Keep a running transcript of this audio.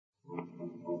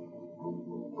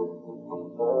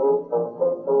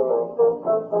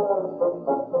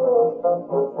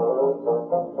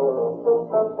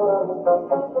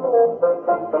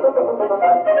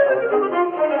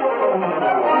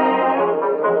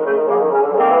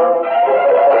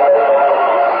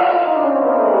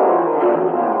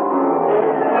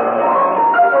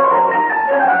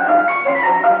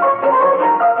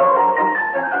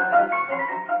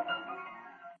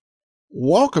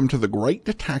Welcome to the Great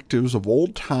Detectives of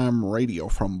Old Time Radio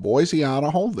from Boise,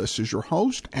 Idaho. This is your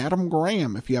host, Adam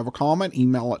Graham. If you have a comment,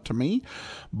 email it to me,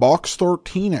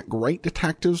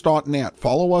 box13@greatdetectives.net.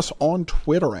 Follow us on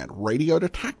Twitter at Radio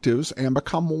Detectives and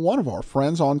become one of our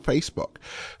friends on Facebook,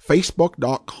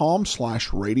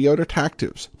 facebook.com/Radio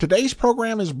Detectives. Today's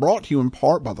program is brought to you in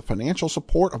part by the financial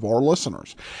support of our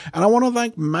listeners. And I want to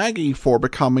thank Maggie for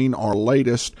becoming our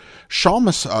latest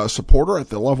Shamus supporter at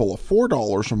the level of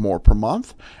 $4 or more per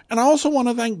month. And I also want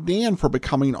to thank Dan for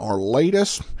becoming our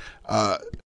latest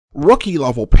rookie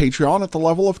level Patreon at the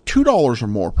level of $2 or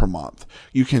more per month.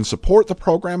 You can support the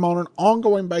program on an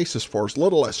ongoing basis for as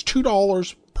little as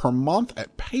 $2 per month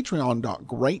at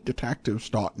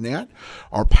patreon.greatdetectives.net.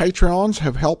 Our Patreons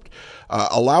have helped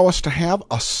allow us to have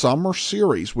a summer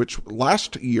series, which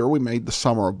last year we made the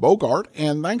Summer of Bogart,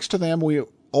 and thanks to them we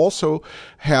also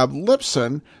have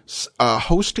Libsyn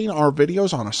hosting our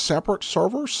videos on a separate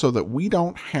server so that we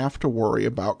don't have to worry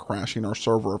about crashing our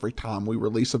server every time we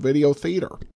release a video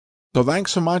theater. So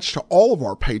thanks so much to all of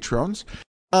our patrons.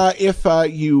 If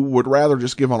you would rather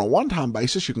just give on a one-time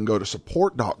basis, you can go to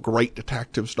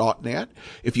support.greatdetectives.net.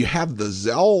 If you have the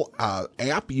Zelle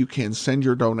app, you can send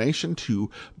your donation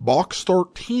to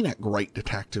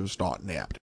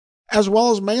box13@greatdetectives.net. As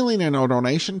well as mailing in a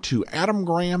donation to Adam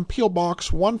Graham, P.O.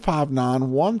 Box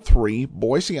 15913,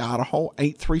 Boise, Idaho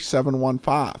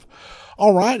 83715.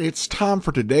 All right, it's time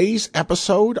for today's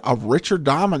episode of Richard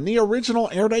Diamond. The original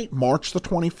air date, March the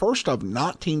 21st of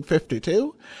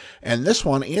 1952, and this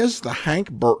one is the Hank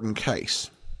Burton case.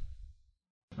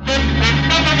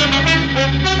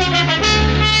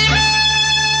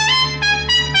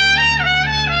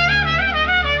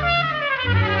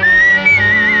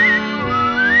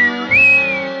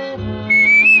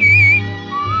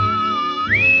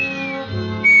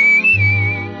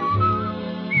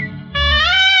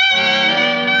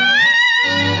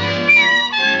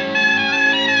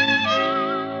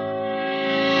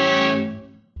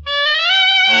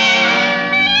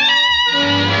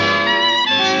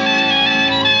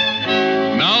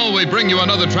 Bring you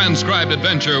another transcribed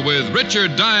adventure with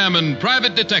Richard Diamond,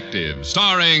 Private Detective,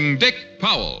 starring Dick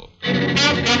Powell.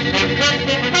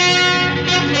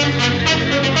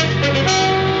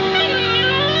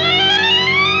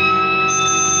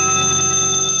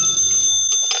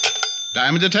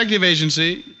 Diamond Detective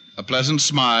Agency. A pleasant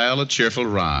smile, a cheerful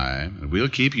rhyme, and we'll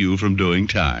keep you from doing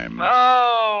time.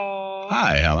 Oh.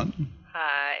 Hi, Helen.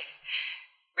 Hi.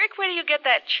 Rick, where do you get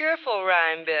that cheerful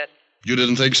rhyme bit? You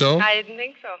didn't think so? I didn't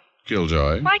think so.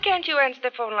 Killjoy. Why can't you answer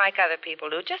the phone like other people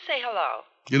do? Just say hello.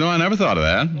 You know, I never thought of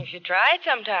that. You should try it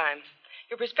sometime.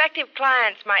 Your prospective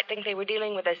clients might think they were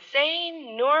dealing with a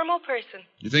sane, normal person.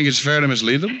 You think it's fair to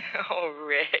mislead them? Oh,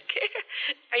 Rick.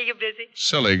 Are you busy?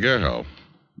 Silly girl.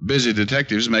 Busy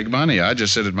detectives make money. I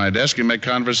just sit at my desk and make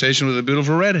conversation with a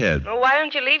beautiful redhead. Well, why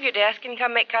don't you leave your desk and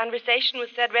come make conversation with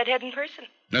said redhead in person?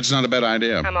 That's not a bad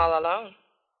idea. I'm all alone.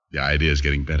 The idea's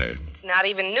getting better. It's not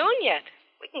even noon yet.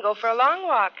 We can go for a long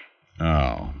walk.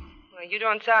 Oh. Well, you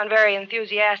don't sound very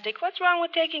enthusiastic. What's wrong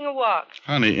with taking a walk?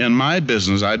 Honey, in my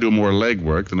business, I do more leg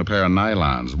work than a pair of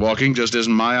nylons. Walking just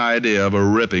isn't my idea of a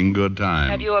ripping good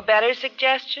time. Have you a better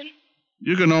suggestion?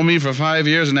 You can know me for 5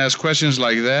 years and ask questions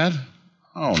like that?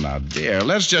 Oh, now, dear,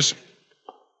 let's just...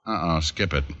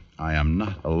 skip it. I am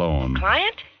not alone.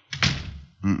 Client?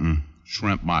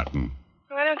 Shrimp Martin.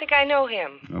 Oh, I don't think I know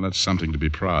him. Well, that's something to be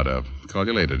proud of. Call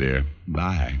you later, dear.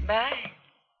 Bye. Bye.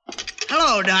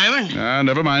 Hello, Diamond.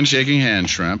 Never mind shaking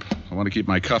hands, Shrimp. I want to keep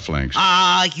my cufflinks.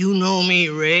 You know me,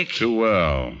 Rick. Too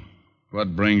well.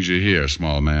 What brings you here,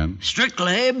 small man?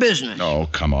 Strictly business. Oh,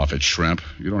 come off it, Shrimp.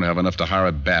 You don't have enough to hire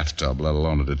a bathtub, let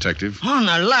alone a detective. On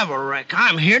the level, Rick.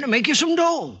 I'm here to make you some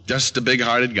dough. Just a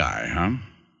big-hearted guy, huh?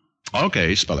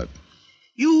 Okay, spell it.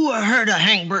 You heard of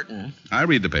Hank Burton. I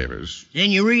read the papers.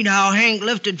 Then you read how Hank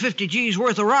lifted 50 G's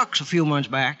worth of rocks a few months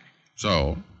back.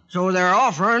 So they're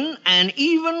offering an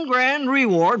even grand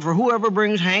reward for whoever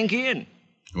brings Hank in.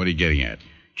 What are you getting at?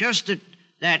 Just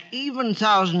that even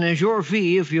 $1,000 is your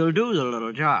fee if you'll do the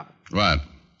little job. What?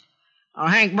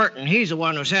 Hank Burton, he's the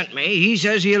one who sent me. He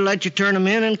says he'll let you turn him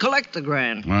in and collect the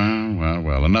grand.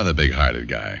 Well, another big-hearted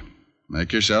guy.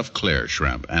 Make yourself clear,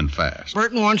 Shrimp, and fast.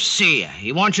 Burton wants to see you.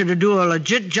 He wants you to do a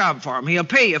legit job for him. He'll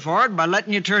pay you for it by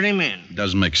letting you turn him in.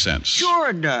 Doesn't make sense.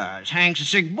 Sure it does. Hank's a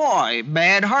sick boy,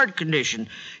 bad heart condition.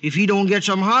 If he don't get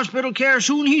some hospital care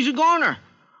soon, he's a goner.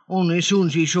 Only as soon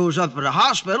as he shows up at the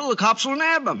hospital, the cops will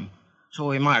nab him.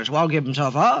 So he might as well give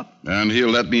himself up. And he'll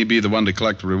let me be the one to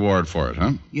collect the reward for it,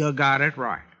 huh? You got it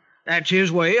right. That's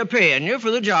his way of paying you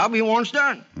for the job he wants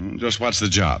done. Just what's the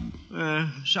job?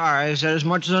 Sorry, I said as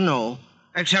much as I know.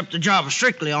 Except the job is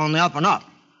strictly on the up and up.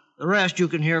 The rest you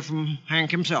can hear from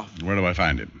Hank himself. Where do I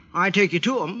find him? I take you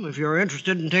to him if you're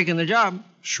interested in taking the job.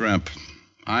 Shrimp,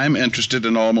 I'm interested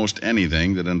in almost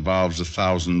anything that involves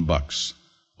 $1,000.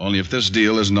 Only if this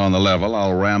deal isn't on the level,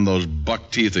 I'll ram those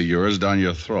buck teeth of yours down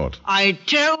your throat. I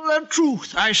tell the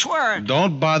truth, I swear it.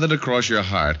 Don't bother to cross your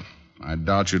heart. I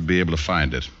doubt you'd be able to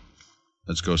find it.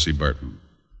 Let's go see Burton.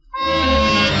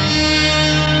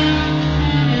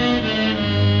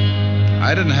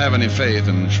 I didn't have any faith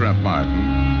in Shrimp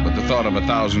Martin, but the thought of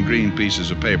 1,000 green pieces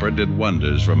of paper did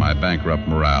wonders for my bankrupt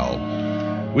morale.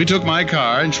 We took my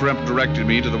car, and Shrimp directed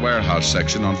me to the warehouse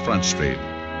section on Front Street.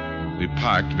 We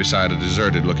parked beside a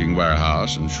deserted-looking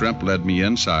warehouse, and Shrimp led me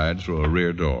inside through a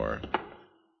rear door.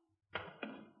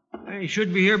 He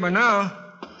should be here by now.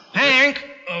 Hank!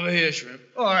 Over here, Shrimp.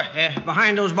 Or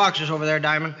behind those boxes over there,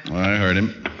 Diamond. I heard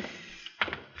him.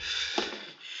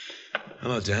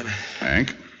 Hello, Diamond.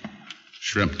 Hank,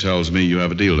 Shrimp tells me you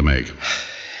have a deal to make.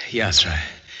 Yeah, that's right.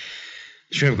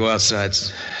 Shrimp, go outside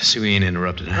so we ain't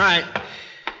interrupted. Huh? Right.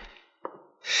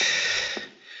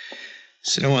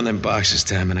 Sit on one of them boxes,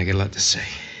 Diamond. I got a lot to say.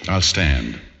 I'll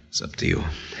stand. It's up to you.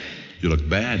 You look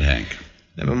bad, Hank.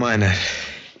 Never mind that.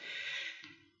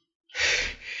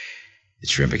 Did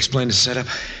Shrimp explain the setup?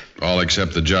 All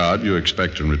except the job you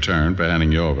expect in return for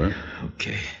handing you over.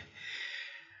 Okay.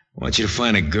 I want you to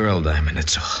find a girl, Diamond,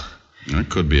 that's all. That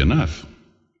could be enough.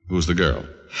 Who's the girl?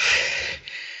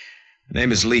 Her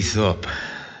name is Lee Thorpe.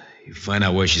 You find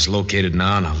out where she's located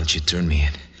now, and I'll let you turn me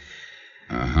in.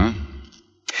 Uh-huh.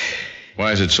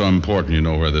 Why is it so important you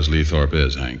know where this Lee Thorpe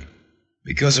is, Hank?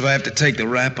 Because if I have to take the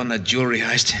rap on that jewelry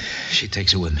heist, she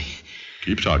takes it with me.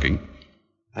 Keep talking.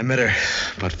 I met her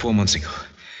about 4 months ago.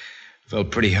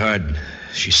 Felt pretty hard.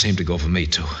 She seemed to go for me,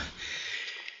 too.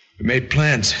 We made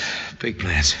plans, big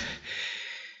plans.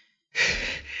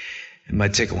 And my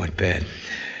ticket went bad.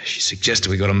 She suggested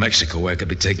we go to Mexico where I could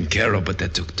be taken care of, but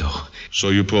that took dough. So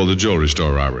you pulled the jewelry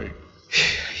store robbery?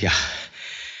 Yeah.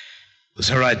 It was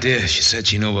her idea. She said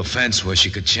she knew of a fence where she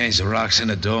could change the rocks in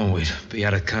the dough and we'd be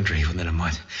out of country within a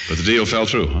month. But the deal fell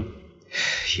through, huh?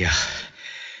 Yeah.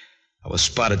 I was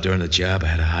spotted during the job. I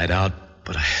had to hide out,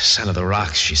 but I sent her the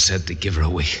rocks, she said, to give her a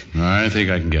week. I think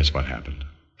I can guess what happened.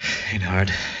 Ain't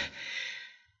hard.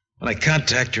 When I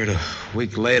contacted her a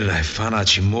week later, I found out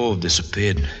she moved,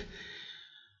 disappeared.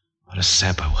 What a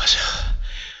sap I was.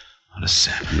 What a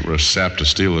sap. You were a sap to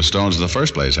steal the stones in the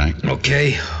first place, Hank.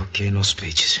 Okay, no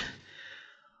speeches.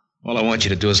 All I want you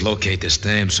to do is locate this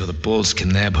dame so the bulls can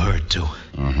nab her, too.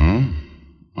 Uh-huh.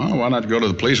 Well, why not go to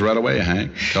the police right away,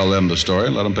 Hank? Tell them the story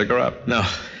and let them pick her up. No,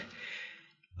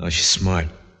 she's smart.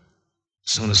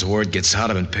 As soon as the word gets out,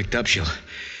 I've been picked up, she'll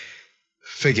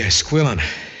figure I squeal on her.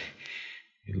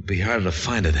 It'll be harder to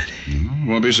find her then.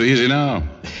 Won't be so easy now.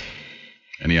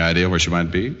 Any idea where she might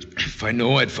be? If I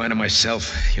knew, I'd find her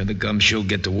myself. You're the gumshoe,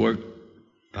 get to work.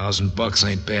 $1,000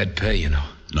 ain't bad pay, you know.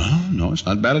 No, it's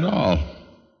not bad at all.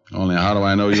 Only how do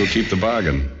I know you'll keep the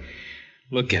bargain?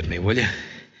 Look at me, will you?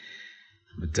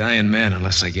 I'm a dying man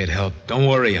unless I get help. Don't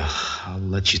worry, I'll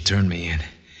let you turn me in.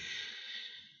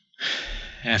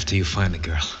 After you find the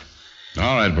girl.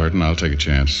 All right, Burton, I'll take a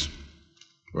chance.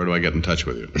 Where do I get in touch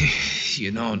with you?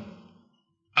 You don't.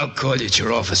 I'll call you at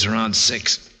your office around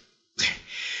 6.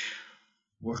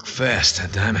 Work fast, huh,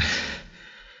 Diamond?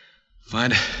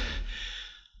 Find her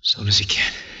as soon as you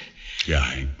can. Yeah,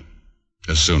 Hank.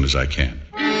 As soon as I can.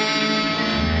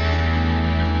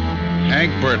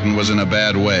 Hank Burton was in a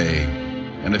bad way,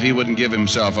 and if he wouldn't give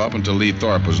himself up until Lee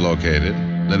Thorpe was located,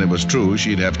 then it was true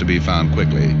she'd have to be found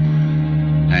quickly.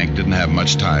 Hank didn't have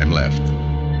much time left.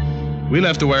 We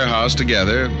left the warehouse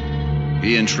together.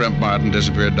 He and Shrimp Martin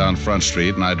disappeared down Front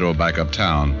Street, and I drove back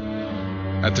uptown.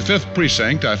 At the 5th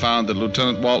Precinct, I found that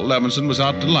Lieutenant Walt Levinson was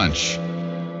out to lunch.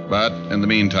 But in the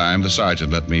meantime, the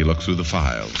sergeant let me look through the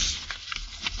files.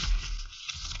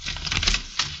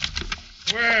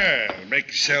 Well, make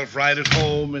yourself right at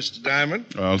home, Mr. Diamond.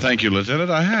 Well, thank you, Lieutenant.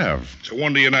 I have. It's a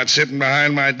wonder you're not sitting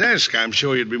behind my desk. I'm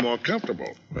sure you'd be more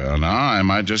comfortable. Well, now, I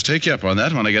might just take you up on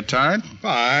that when I get tired.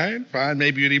 Fine.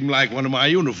 Maybe you'd even like one of my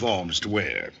uniforms to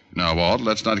wear. No, Walt,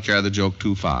 let's not carry the joke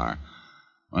too far.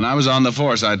 When I was on the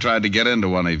force, I tried to get into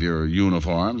one of your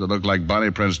uniforms. It looked like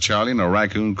Bonnie Prince Charlie in a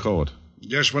raccoon coat.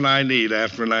 Just when I need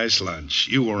after a nice lunch.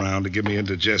 You around to give me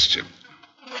indigestion.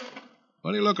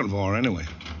 What are you looking for, anyway?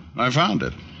 I found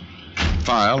it.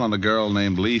 File on a girl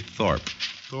named Lee Thorpe.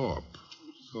 Thorpe.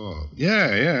 Yeah,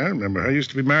 I remember. I used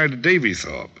to be married to Davy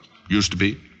Thorpe. Used to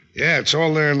be? Yeah, it's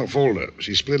all there in the folder.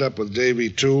 She split up with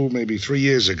Davy, maybe 3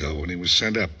 years ago when he was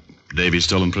sent up. Davy's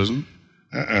still in prison?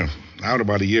 Out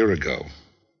about a year ago.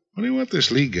 What do you want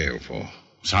this Lee gal for?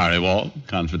 Sorry, Walt.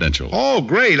 Confidential. Oh,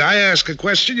 great. I ask a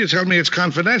question, you tell me it's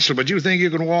confidential, but you think you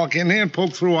can walk in here and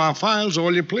poke through our files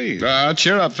all you please.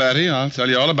 Cheer up, Fatty. I'll tell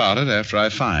you all about it after I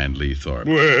find Lee Thorpe.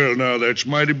 Well, now, that's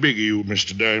mighty big of you,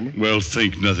 Mr. Diamond. Well,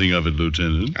 think nothing of it,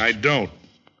 Lieutenant. I don't.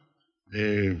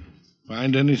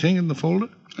 Find anything in the folder?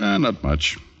 Not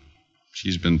much.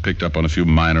 She's been picked up on a few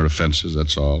minor offenses,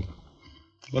 that's all.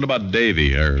 What about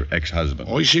Davy, her ex-husband?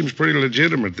 Oh, he seems pretty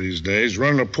legitimate these days,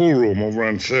 running a pool room over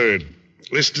on 3rd.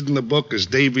 Listed in the book as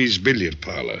Davy's Billiard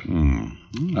Parlor.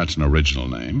 That's an original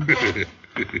name.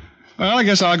 Well, I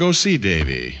guess I'll go see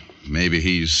Davy. Maybe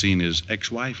he's seen his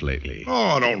ex-wife lately.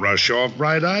 Oh, don't rush off,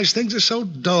 Bright Eyes. Things are so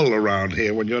dull around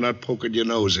here when you're not poking your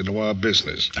nose into our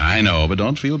business. I know, but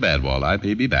don't feel bad, Walt. I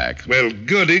may be back. Well,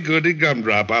 goody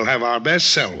gumdrop. I'll have our best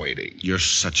cell waiting. You're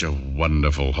such a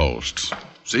wonderful host.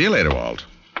 See you later, Walt.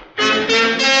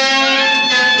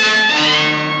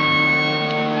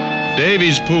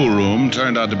 Davy's pool room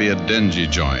turned out to be a dingy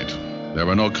joint. There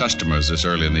were no customers this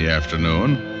early in the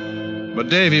afternoon, but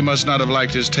Davy must not have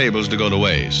liked his tables to go to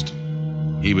waste.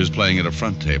 He was playing at a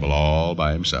front table all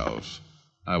by himself.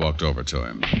 I walked over to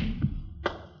him.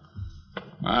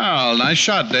 Well, nice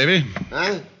shot, Davy.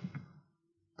 Huh?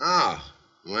 Oh,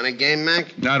 you want a game,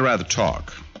 Mac? I'd rather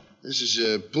talk. This is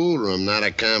a pool room, not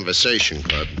a conversation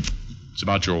club. It's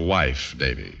about your wife,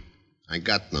 Davy. I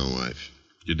got no wife.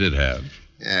 You did have.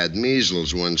 I had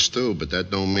measles once, too, but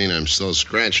that don't mean I'm still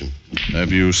scratching.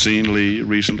 Have you seen Lee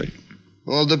recently?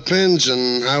 All depends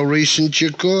on how recent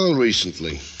you call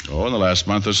recently. Oh, in the last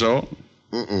month or so?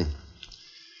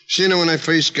 Seen her when I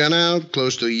first got out,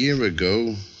 close to a year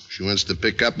ago. She wants to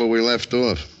pick up where we left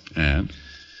off. And?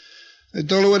 I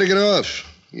told her where to get off.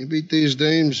 You beat these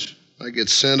dames. I get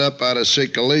sent up out of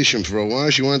circulation for a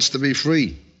while. She wants to be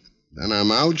free. Then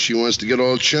I'm out. She wants to get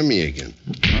all chummy again.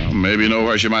 Well, maybe you know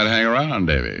where she might hang around,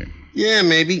 Davy. Yeah,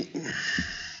 maybe.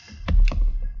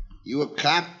 You a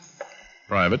cop?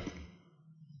 Private.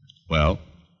 Well?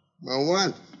 Well,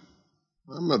 what?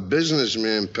 I'm a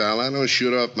businessman, pal. I don't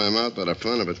shoot off my mouth by the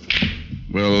fun of it.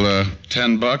 Will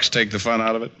 $10 take the fun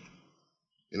out of it?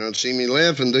 You don't see me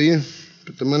laughing, do you?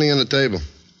 Put the money on the table.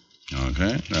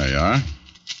 Okay, there you are.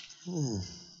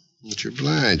 Much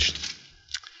obliged.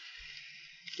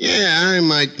 Yeah, I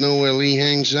might know where Lee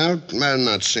hangs out. I'm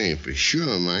not saying for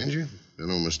sure, mind you.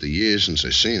 Been almost a year since I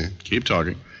seen her. Keep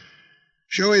talking.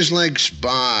 She always likes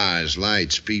bars,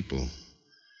 lights, people.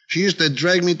 She used to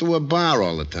drag me to a bar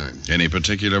all the time. Any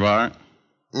particular bar?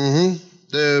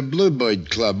 The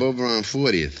Bluebird Club over on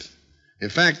 40th. In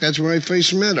fact, that's where I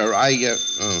first met her.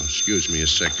 Excuse me a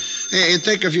sec. Hey,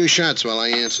 take a few shots while I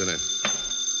answer that.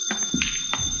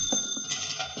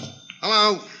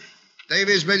 Hello?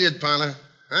 Davy's Billiard Parlor.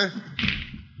 Huh?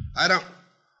 I don't...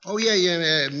 Oh,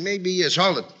 yeah, maybe yes.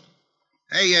 Hold it.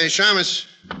 Hey, Shamus.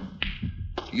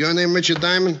 Your name Richard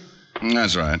Diamond?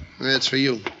 That's right. That's for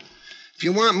you. If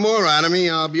you want more out of me,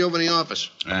 I'll be over in the office.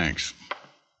 Thanks.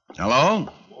 Hello?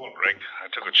 Well, Rick, I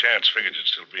took a chance. Figured you'd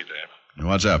still be there.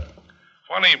 What's up?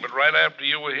 Funny, but right after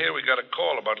you were here, we got a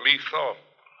call about Lee Thorpe.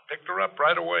 Picked her up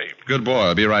right away. Good boy.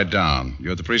 I'll be right down.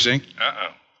 You at the precinct?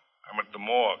 I'm at the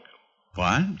morgue.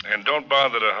 What? And don't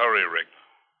bother to hurry, Rick.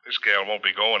 This gal won't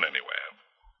be going anywhere.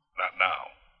 Not now.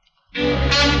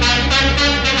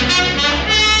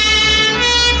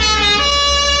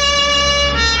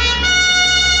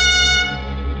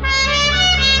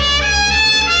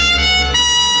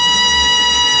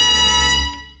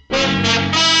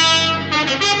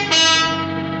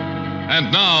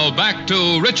 And now back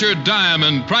to Richard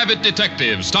Diamond, Private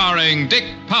Detective, starring Dick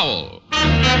Powell.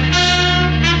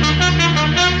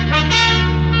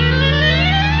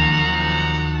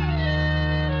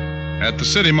 At the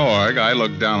city morgue, I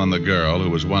looked down on the girl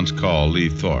who was once called Lee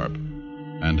Thorpe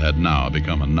and had now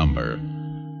become a number.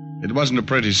 It wasn't a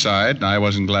pretty sight, and I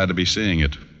wasn't glad to be seeing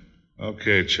it.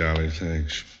 Okay, Charlie,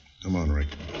 thanks. Come on, Rick.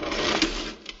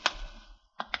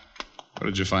 Where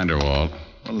did you find her, Walt?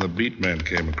 Well, the beat man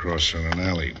came across her in an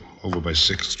alley over by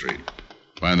 6th Street.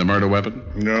 Find the murder weapon?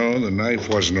 No, the knife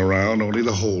wasn't around, only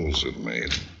the holes it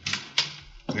made.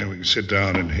 Yeah, we can sit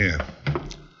down in here.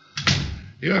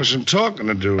 You have some talking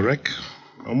to do, Rick.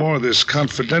 No more of this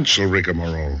confidential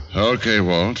rigmarole. Okay,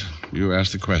 Walt. You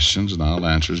ask the questions, and I'll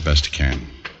answer as best I can.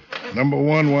 Number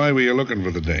one, why were you looking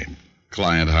for the dame?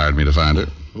 Client hired me to find her.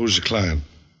 Who's the client?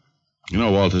 You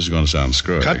know, Walt, this is going to sound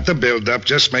screwy. Cut the build-up.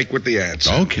 Just make with the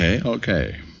answer. Okay.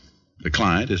 The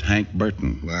client is Hank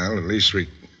Burton. Well, at least we...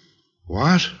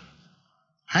 What?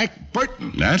 Hank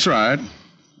Burton? That's right.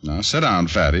 Now, sit down,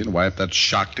 Fatty, and wipe that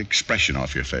shocked expression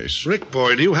off your face. Rick,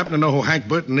 boy, do you happen to know who Hank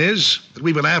Burton is? That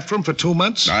we've been after him for 2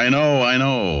 months? I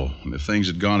know. And if things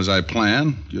had gone as I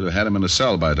planned, you'd have had him in a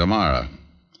cell by tomorrow.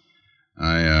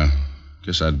 I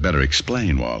guess I'd better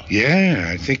explain, Walt. Yeah,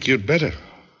 I think you'd better.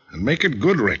 And make it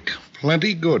good, Rick.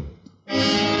 Plenty good.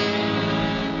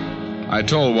 I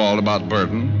told Walt about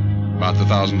Burton, about the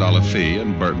 $1,000 fee,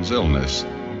 and Burton's illness.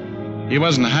 He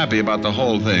wasn't happy about the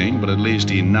whole thing, but at least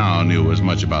he now knew as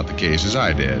much about the case as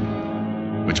I did,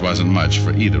 which wasn't much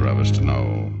for either of us to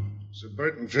know. So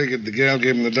Burton figured the gal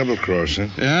gave him the double cross, huh?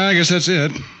 Yeah, I guess that's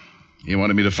it. He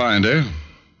wanted me to find her,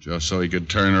 just so he could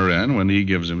turn her in when he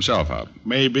gives himself up.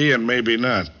 Maybe and maybe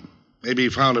not. Maybe he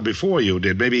found her before you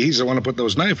did. Maybe he's the one who put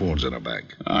those knife wounds in her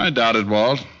back. I doubt it,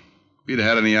 Walt. If he'd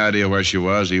had any idea where she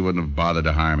was, he wouldn't have bothered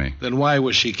to hire me. Then why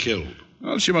was she killed?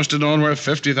 Well, she must have known where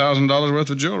 $50,000 worth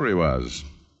of jewelry was.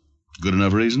 Good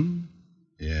enough reason?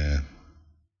 Yeah.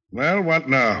 Well, what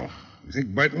now? You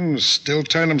think Burton's still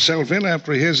turning himself in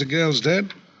after he hears the girl's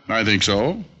dead? I think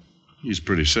so. He's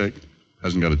pretty sick.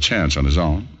 Hasn't got a chance on his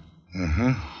own.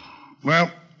 Uh-huh.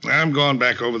 Well, I'm going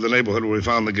back over the neighborhood where we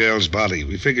found the girl's body.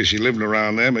 We figure she lived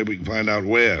around there. Maybe we can find out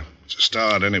where. It's a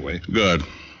start, anyway. Good.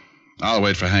 I'll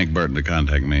wait for Hank Burton to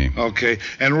contact me. Okay.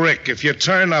 And, Rick, if you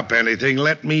turn up anything,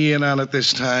 let me in on it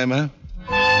this time, huh?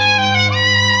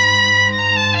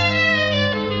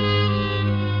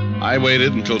 I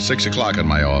waited until 6 o'clock in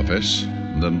my office,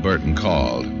 and then Burton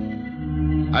called.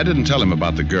 I didn't tell him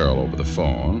about the girl over the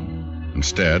phone.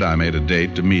 Instead, I made a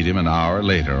date to meet him an hour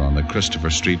later on the Christopher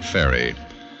Street ferry.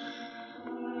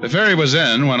 The ferry was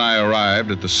in when I arrived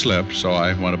at the slip, so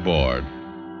I went aboard.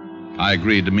 I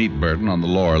agreed to meet Burton on the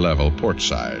lower level port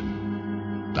side.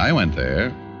 I went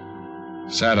there,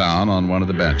 sat down on one of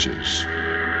the benches.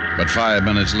 But 5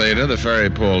 minutes later, the ferry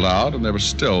pulled out, and there was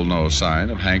still no sign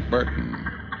of Hank Burton.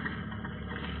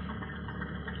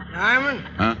 Diamond?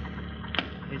 Huh?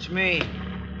 It's me,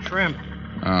 Shrimp.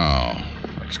 Oh,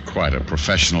 that's quite a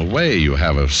professional way you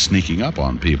have of sneaking up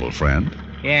on people, friend.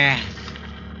 Yeah.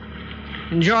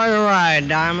 Enjoy the ride,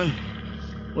 Diamond.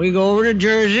 We go over to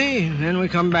Jersey, then we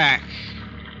come back.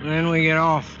 And then we get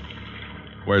off.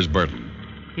 Where's Burton?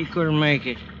 He couldn't make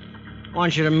it.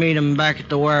 Want you to meet him back at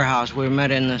the warehouse we met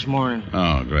in this morning.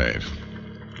 Oh, great.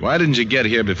 Why didn't you get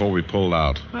here before we pulled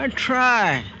out? I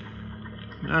tried.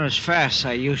 Not as fast as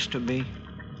I used to be.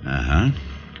 Uh-huh.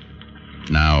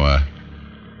 Now,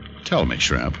 tell me,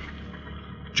 Shrimp,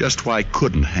 just why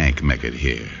couldn't Hank make it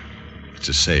here? It's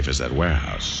as safe as that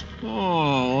warehouse.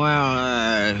 Oh,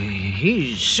 well,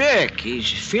 he's sick.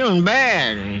 He's feeling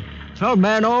bad. He felt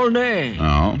bad all day.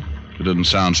 Oh? It didn't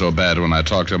sound so bad when I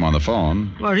talked to him on the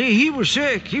phone. But he was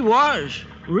sick. He was.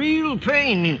 Real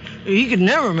pain. He could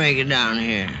never make it down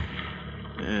here.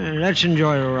 Let's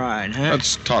enjoy the ride, huh?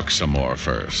 Let's talk some more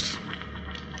first.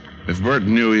 If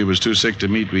Burton knew he was too sick to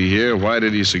meet me here, why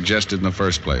did he suggest it in the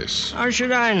first place? How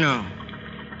should I know?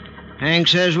 Hank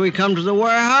says we come to the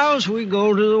warehouse, we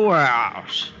go to the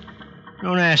warehouse.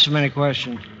 Don't ask him any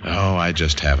questions. Oh, I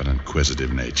just have an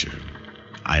inquisitive nature.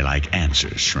 I like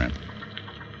answers, Shrimp.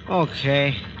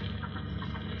 Okay.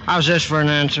 How's this for an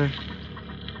answer?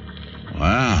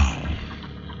 Wow.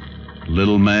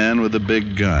 Little man with a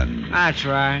big gun. That's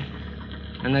right.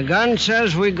 And the gun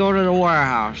says we go to the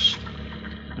warehouse.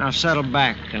 Now settle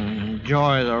back and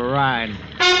enjoy the ride.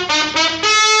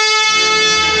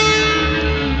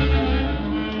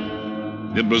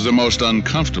 It was the most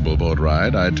uncomfortable boat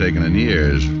ride I'd taken in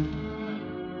years.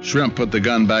 Shrimp put the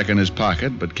gun back in his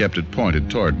pocket, but kept it pointed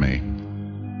toward me.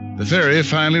 The ferry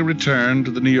finally returned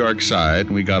to the New York side,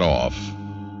 and we got off.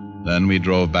 Then we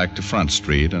drove back to Front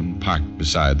Street and parked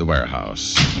beside the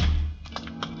warehouse.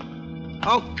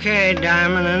 Okay,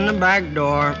 Diamond, in the back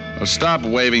door. Well, stop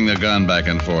waving the gun back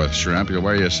and forth, Shrimp. You'll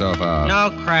wear yourself out.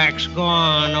 No cracks. Go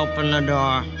on, open the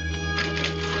door.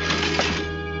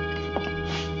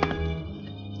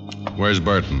 Where's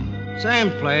Burton?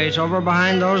 Same place, over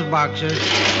behind those boxes.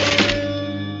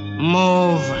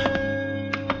 Move.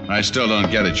 I still don't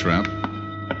get it, Shrimp.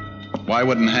 Why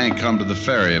wouldn't Hank come to the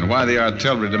ferry, and why the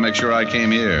artillery to make sure I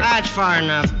came here? That's far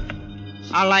enough.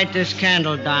 I'll light this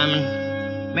candle,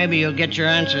 Diamond. Maybe you'll get your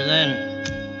answer then.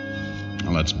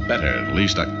 Well, that's better. At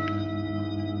least I...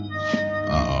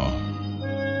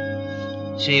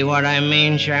 Uh-oh. See what I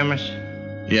mean, Shamus?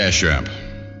 Yeah, Shrimp.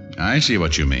 I see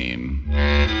what you mean.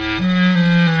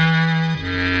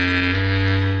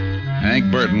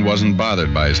 Hank Burton wasn't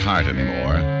bothered by his heart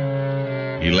anymore.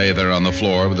 He lay there on the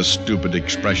floor with a stupid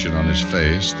expression on his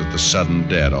face that the sudden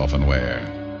dead often wear.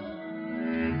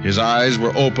 His eyes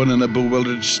were open in a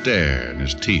bewildered stare, and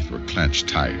his teeth were clenched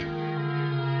tight.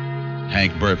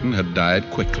 Hank Burton had died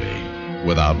quickly,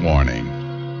 without warning,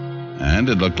 and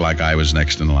it looked like I was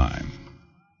next in line.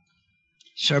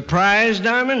 Surprised,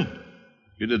 Diamond?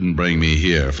 You didn't bring me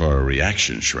here for a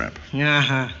reaction, Shrimp.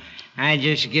 Uh-huh. I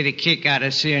just get a kick out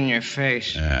of seeing your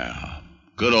face. Yeah.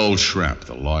 Good old Shrimp,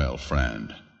 the loyal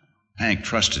friend. Hank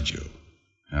trusted you.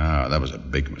 Oh, that was a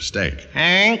big mistake.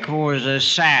 Hank was a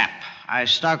sap. I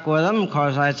stuck with him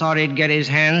because I thought he'd get his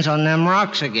hands on them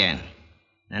rocks again.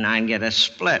 Then I'd get a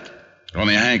split.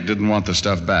 Only Hank didn't want the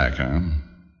stuff back, huh?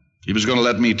 He was going to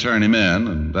let me turn him in,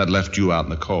 and that left you out in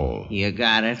the cold. You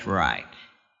got it right.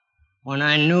 When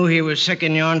I knew he was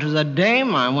sicking you onto the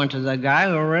dame, I went to the guy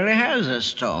who really has the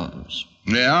stones.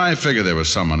 Yeah, I figured there was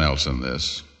someone else in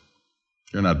this.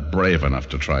 You're not brave enough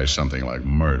to try something like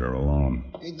murder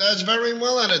alone. He does very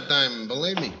well at it, Diamond,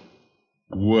 believe me.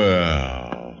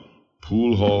 Well,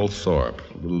 Pool Hall Thorpe,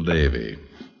 little Davy.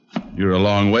 You're a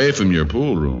long way from your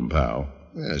pool room, pal.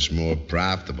 There's more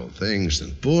profitable things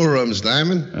than pool rooms,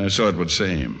 Diamond. So it would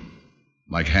seem.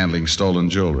 Like handling stolen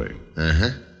jewelry.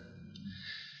 Uh-huh.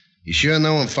 You sure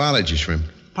no one followed you, Shrimp?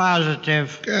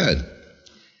 Positive. Good.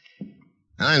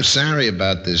 I'm sorry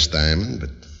about this, Diamond, but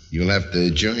you'll have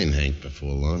to join Hank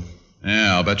before long.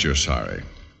 Yeah, I'll bet you're sorry.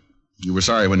 You were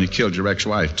sorry when you killed your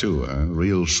ex-wife, too, huh?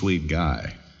 Real sweet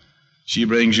guy. She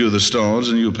brings you the stones,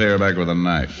 and you pay her back with a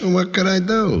knife. Well, what could I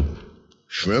do?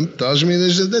 Shrimp tells me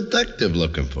there's a detective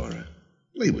looking for her.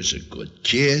 He was a good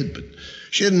kid, but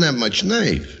she didn't have much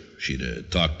knife. She'd have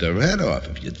talked her head off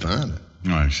if you'd found her.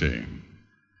 Oh, I see.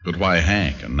 But why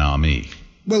Hank and now me?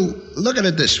 Well, look at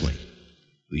it this way.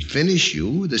 We finish you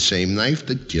with the same knife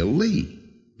that killed Lee.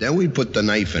 Then we put the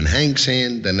knife in Hank's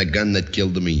hand and the gun that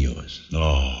killed him in yours.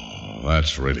 Oh,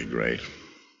 that's really great.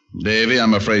 Davy,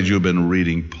 I'm afraid you've been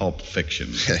reading Pulp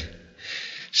Fiction.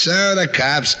 So the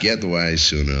cops get wise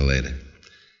sooner or later.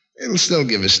 It'll still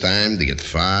give us time to get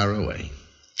far away.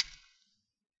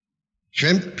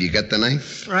 Shrimp, you got the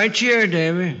knife? Right here,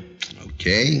 Davy.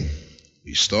 Okay.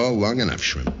 We stalled long enough,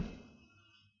 Shrimp.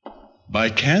 By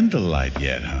candlelight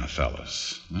yet, huh,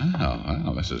 fellas?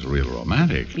 Well, this is real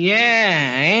romantic.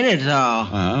 Yeah, ain't it, though?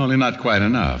 Only not quite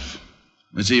enough.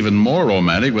 It's even more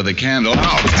romantic with a candle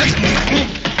out.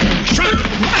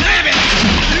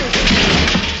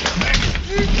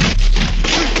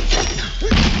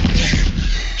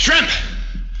 Shrimp!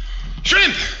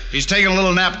 Shrimp! He's taking a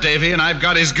little nap, Davy, and I've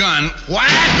got his gun. What?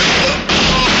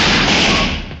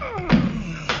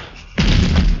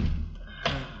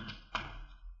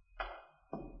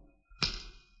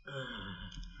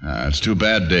 It's too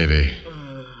bad, Davy.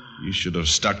 You should have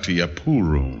stuck to your pool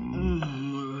room.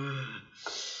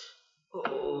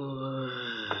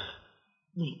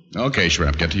 Okay,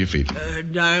 Shrimp, get to your feet.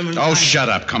 Diamond. Shut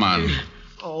up. Come on.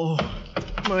 Oh,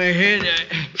 my head.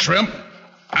 Shrimp,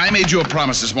 I made you a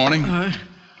promise this morning.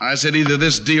 I said either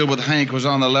this deal with Hank was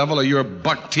on the level or your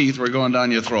buck teeth were going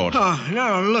down your throat. Oh,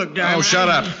 no, look, Diamond. Shut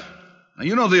up. Now,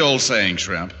 you know the old saying,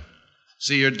 Shrimp.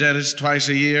 See your dentist twice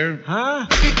a year? Huh?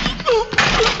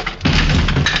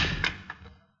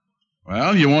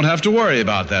 Well, you won't have to worry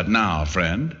about that now,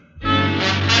 friend.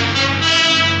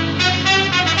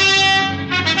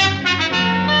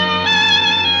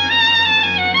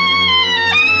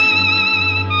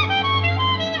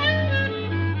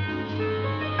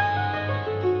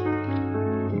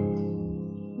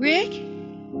 Rick?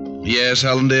 Yes,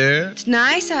 Helen, dear? It's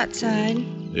nice outside.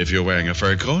 If you're wearing a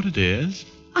fur coat, it is.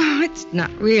 Oh, it's not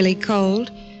really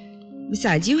cold.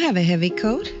 Besides, you have a heavy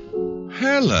coat.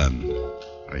 Helen,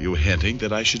 are you hinting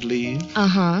that I should leave?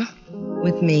 Uh-huh.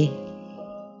 With me.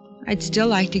 I'd still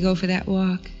like to go for that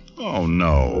walk. Oh,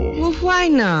 no. Well, why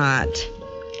not?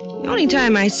 The only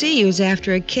time I see you is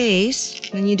after a case.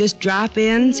 Then you just drop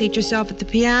in, seat yourself at the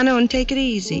piano, and take it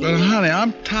easy. But, honey,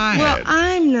 I'm tired. Well,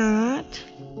 I'm not.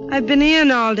 I've been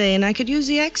in all day, and I could use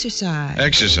the exercise.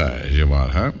 Exercise, you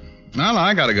want, huh? No,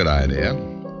 I got a good idea.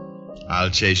 I'll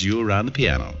chase you around the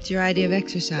piano. It's your idea of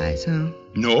exercise, huh?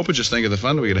 No, but just think of the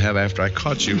fun we could have after I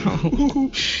caught you. Oh,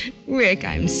 Rick,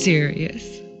 I'm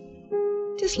serious.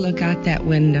 Just look out that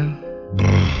window.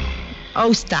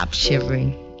 Oh, stop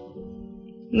shivering.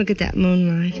 Look at that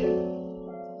moonlight.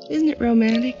 Isn't it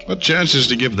romantic? What chances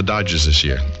to give the Dodgers this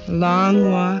year? A long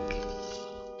walk.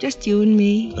 Just you and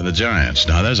me. And the Giants.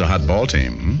 Now, there's a hot ball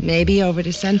team. Maybe over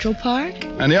to Central Park.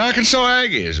 And the Arkansas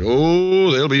Aggies.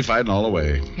 Oh, they'll be fighting all the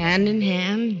way. Hand in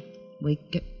hand.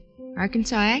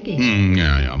 Arkansas Aggies.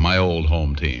 Yeah, my old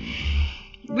home team.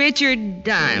 Richard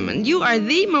Diamond, you are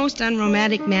the most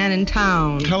unromantic man in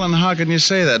town. Helen, how can you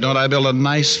say that? Don't I build a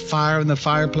nice fire in the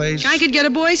fireplace? I could get a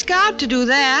Boy Scout to do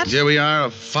that. Here we are, a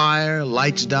fire,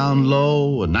 lights down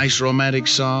low, a nice romantic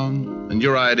song. And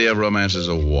your idea of romance is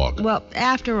a walk. Well,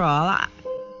 after all,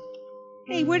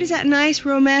 Hey, where does that nice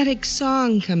romantic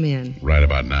song come in? Right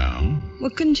about now. Well,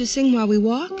 couldn't you sing while we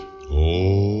walk?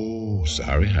 Oh,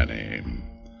 sorry, honey.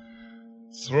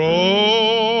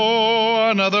 Throw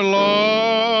another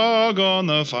log on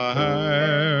the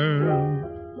fire.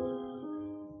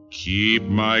 Keep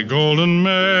my golden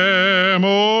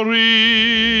memories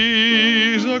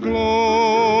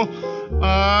aglow.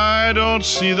 I don't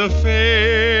see the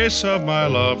face of my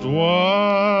loved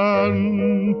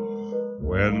one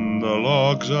when the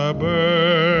logs are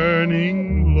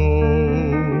burning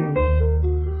low.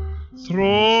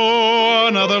 Throw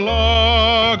another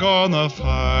log on the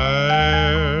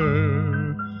fire.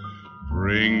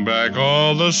 Bring back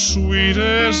all the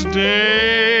sweetest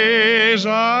days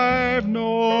I've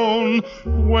known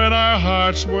when our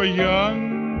hearts were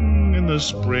young in the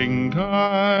springtime,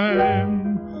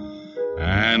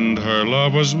 and her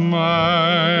love was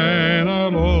mine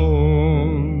alone.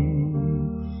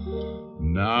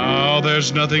 Now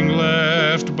there's nothing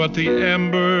left but the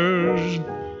embers.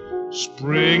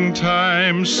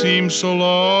 Springtime seems so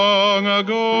long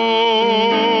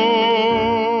ago.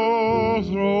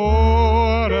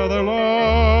 Throw another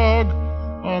log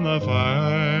on the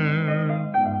fire.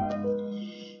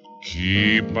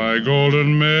 Keep my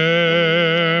golden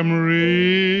memories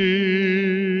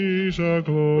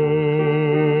aglow.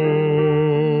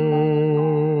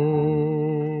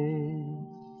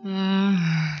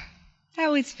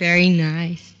 That was very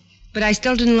nice. But I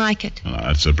still didn't like it. Oh,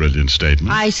 that's a brilliant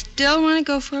statement. I still want to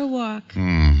go for a walk.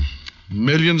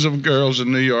 Millions of girls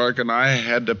in New York, and I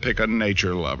had to pick a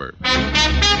nature lover.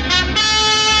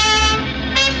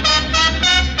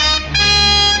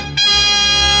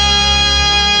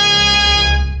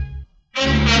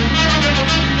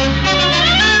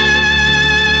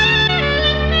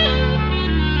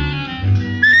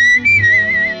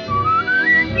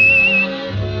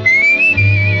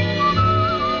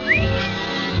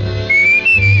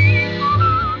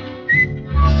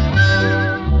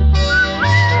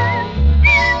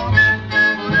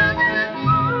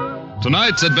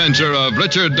 Tonight's adventure of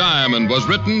Richard Diamond was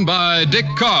written by Dick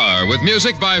Carr with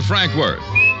music by Frank Worth.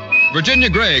 Virginia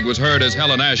Gregg was heard as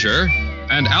Helen Asher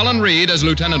and Alan Reed as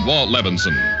Lieutenant Walt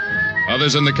Levinson.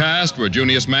 Others in the cast were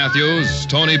Junius Matthews,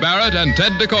 Tony Barrett, and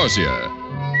Ted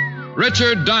DeCorsia.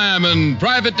 Richard Diamond,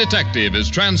 Private Detective, is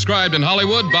transcribed in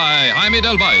Hollywood by Jaime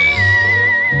Del Valle.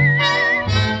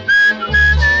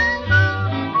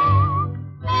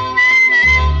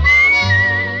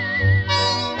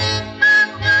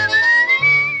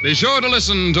 Be sure to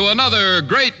listen to another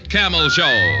great Camel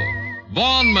show,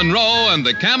 Vaughn Monroe and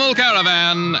the Camel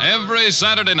Caravan, every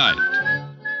Saturday night.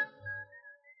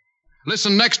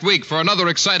 Listen next week for another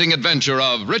exciting adventure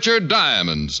of Richard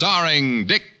Diamond, starring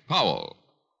Dick Powell.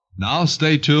 Now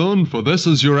stay tuned, for This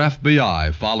Is Your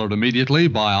FBI, followed immediately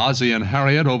by Ozzie and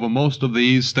Harriet over most of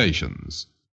these stations.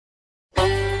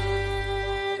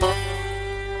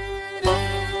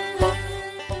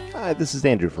 Hi, this is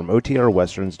Andrew from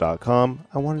OTRWesterns.com.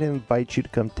 I wanted to invite you to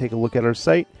come take a look at our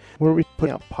site where we put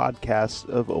out podcasts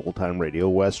of old-time radio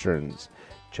westerns.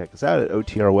 Check us out at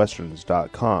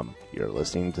OTRWesterns.com. You're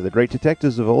listening to The Great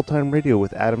Detectives of Old-Time Radio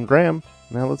with Adam Graham.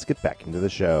 Now let's get back into the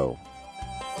show.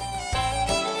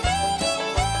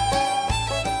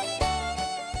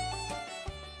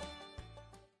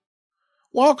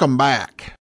 Welcome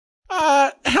back.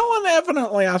 Helen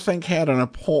evidently, I think, had a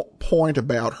point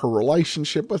about her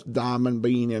relationship with Diamond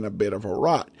being in a bit of a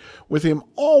rut, with him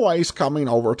always coming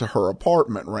over to her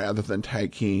apartment rather than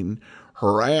taking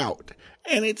her out.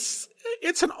 And it's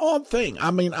an odd thing.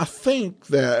 I mean, I think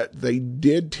that they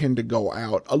did tend to go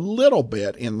out a little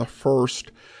bit in the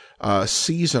first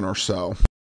season or so.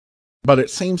 But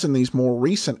it seems in these more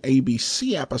recent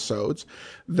ABC episodes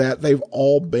that they've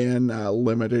all been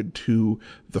limited to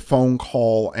the phone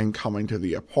call and coming to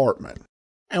the apartment.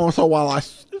 And so while I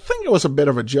think it was a bit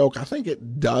of a joke, I think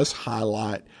it does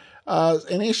highlight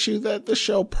an issue that the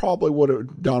show probably would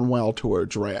have done well to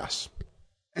address.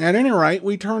 At any rate,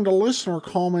 we turn to listener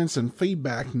comments and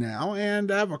feedback now,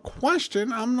 and I have a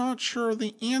question I'm not sure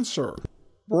the answer.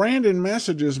 Brandon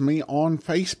messages me on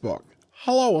Facebook.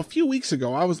 Hello, a few weeks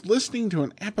ago I was listening to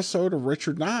an episode of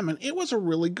Richard Diamond. It was a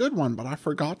really good one, but I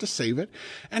forgot to save it,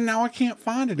 and now I can't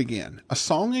find it again. A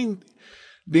song and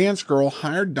dance girl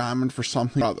hired Diamond for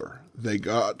something other. They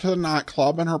go to the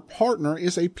nightclub, and her partner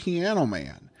is a piano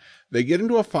man. They get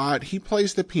into a fight. He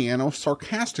plays the piano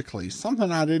sarcastically,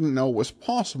 something I didn't know was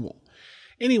possible.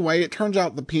 Anyway, it turns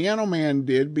out the piano man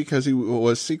did because he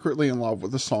was secretly in love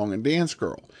with the song and dance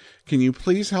girl. Can you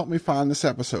please help me find this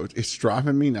episode? It's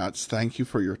driving me nuts. Thank you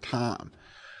for your time.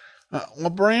 Well,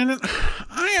 Brandon,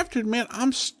 I have to admit,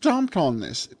 I'm stumped on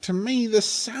this. To me, this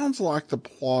sounds like the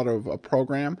plot of a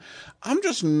program. I'm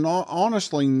just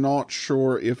honestly not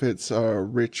sure if it's a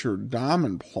Richard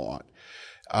Diamond plot.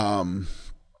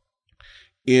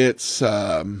 It's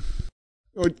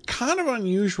It's kind of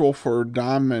unusual for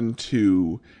Diamond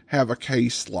to have a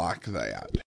case like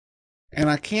that. And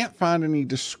I can't find any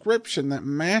description that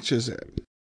matches it.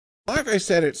 Like I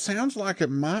said, it sounds like it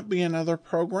might be another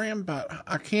program, but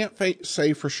I can't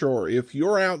say for sure. If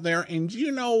you're out there and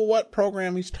you know what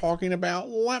program he's talking about,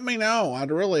 let me know.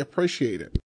 I'd really appreciate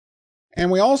it.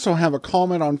 And we also have a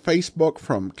comment on Facebook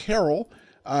from Carol,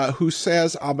 who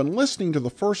says, I've been listening to the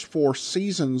first 4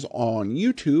 seasons on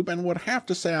YouTube and would have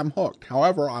to say I'm hooked.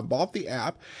 However, I bought the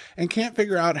app and can't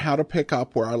figure out how to pick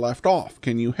up where I left off.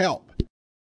 Can you help?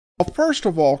 Well, first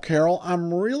of all, Carol,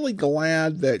 I'm really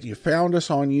glad that you found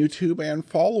us on YouTube and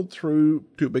followed through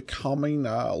to becoming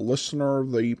a listener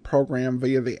of the program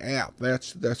via the app.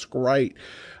 That's great.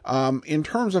 In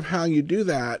terms of how you do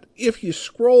that, if you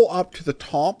scroll up to the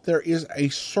top, there is a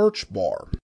search bar.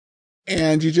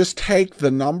 And you just take the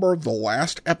number of the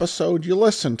last episode you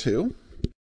listened to.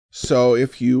 So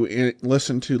if you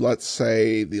listen to, let's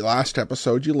say, the last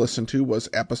episode you listened to was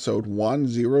episode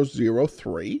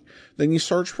 1003, then you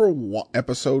search for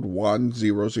episode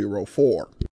 1004.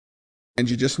 And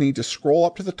you just need to scroll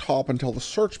up to the top until the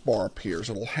search bar appears.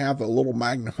 It'll have a little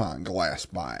magnifying glass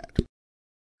by it.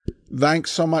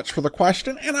 Thanks so much for the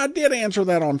question. And I did answer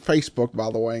that on Facebook,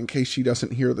 by the way, in case she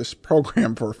doesn't hear this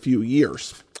program for a few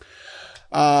years.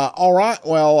 All right.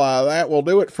 Well, that will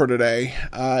do it for today.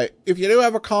 If you do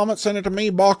have a comment, send it to me,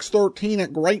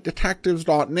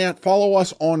 box13@greatdetectives.net. Follow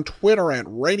us on Twitter at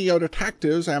Radio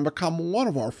Detectives and become one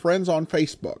of our friends on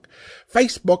Facebook.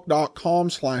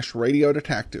 Facebook.com/Radio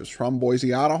Detectives. From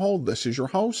Boise, Idaho, this is your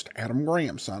host, Adam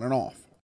Graham, signing off.